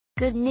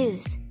Good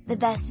news, the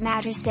best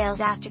mattress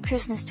sales after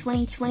Christmas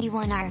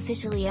 2021 are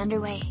officially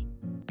underway.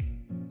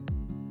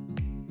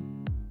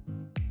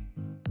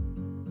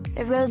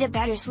 The road to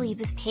better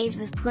sleep is paved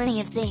with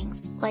plenty of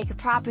things, like a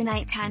proper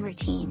nighttime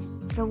routine,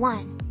 for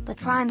one, but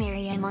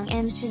primary among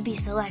them should be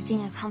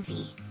selecting a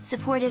comfy,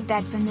 supportive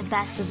bed from the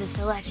best of the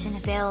selection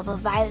available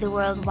via the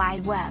World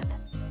Wide Web.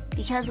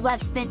 Because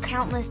we've spent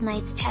countless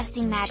nights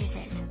testing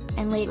mattresses,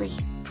 and lately,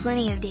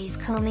 plenty of days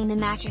combing the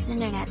mattress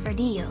internet for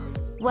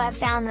deals, we've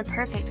found the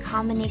perfect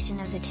combination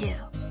of the two.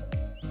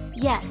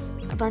 Yes,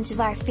 a bunch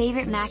of our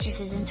favorite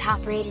mattresses and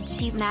top-rated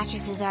cheap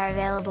mattresses are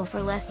available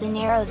for less than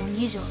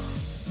usual.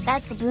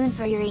 That's a boon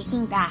for your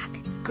aching back,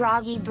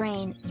 groggy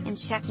brain, and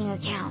checking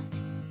account.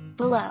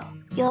 Below,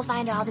 you'll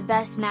find all the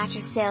best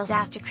mattress sales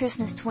after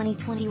Christmas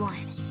 2021.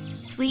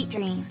 Sweet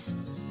dreams!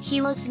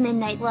 Helix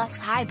Midnight Luxe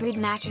Hybrid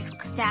Mattress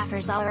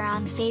Staffers all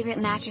around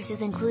favorite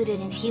mattresses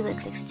included in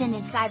Helix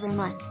Extended Cyber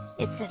Month,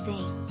 it's a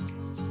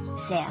thing!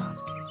 Sale!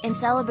 In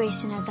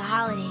celebration of the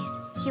holidays,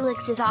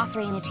 Helix is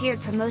offering a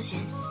tiered promotion,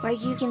 where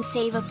you can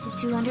save up to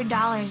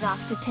 $200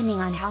 off depending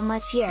on how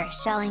much you're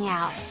shelling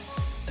out.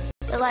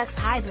 The Luxe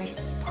Hybrid,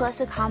 plus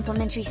a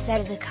complimentary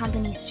set of the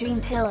company's Dream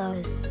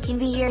Pillows, can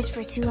be yours for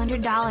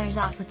 $200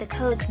 off with the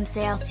code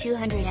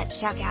CHRISTMASSALES200 at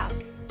checkout.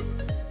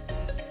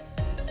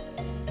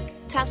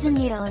 Tuft &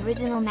 Needle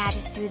Original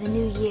Mattress. Through the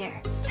new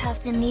year,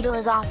 Tuft & Needle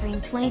is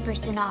offering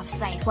 20% off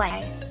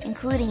site-wide,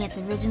 including its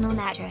original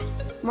mattress,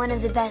 one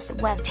of the best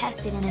we've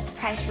tested in its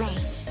price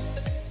range.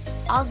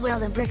 Oswell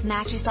the Brick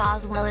Mattress.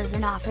 Oswell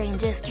isn't offering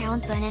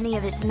discounts on any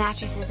of its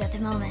mattresses at the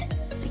moment,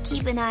 but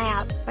keep an eye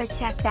out, or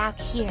check back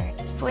here,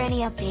 for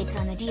any updates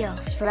on the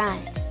deals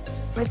front.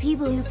 For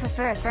people who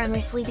prefer a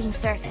firmer sleeping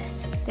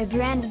surface, the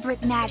brand's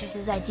brick mattress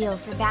is ideal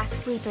for back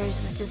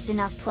sleepers with just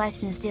enough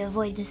plushness to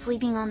avoid the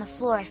sleeping on the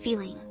floor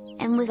feeling,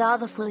 and with all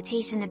the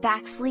flotation a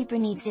back sleeper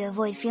needs to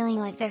avoid feeling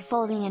like they're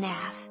folding in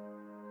half.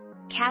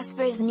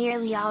 Casper is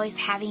nearly always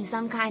having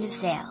some kind of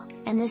sale,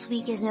 and this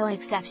week is no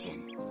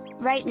exception.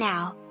 Right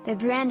now, the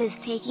brand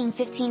is taking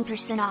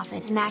 15% off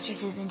its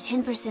mattresses and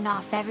 10%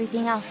 off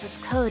everything else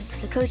with code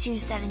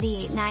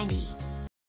CHRISTMASSALES7890.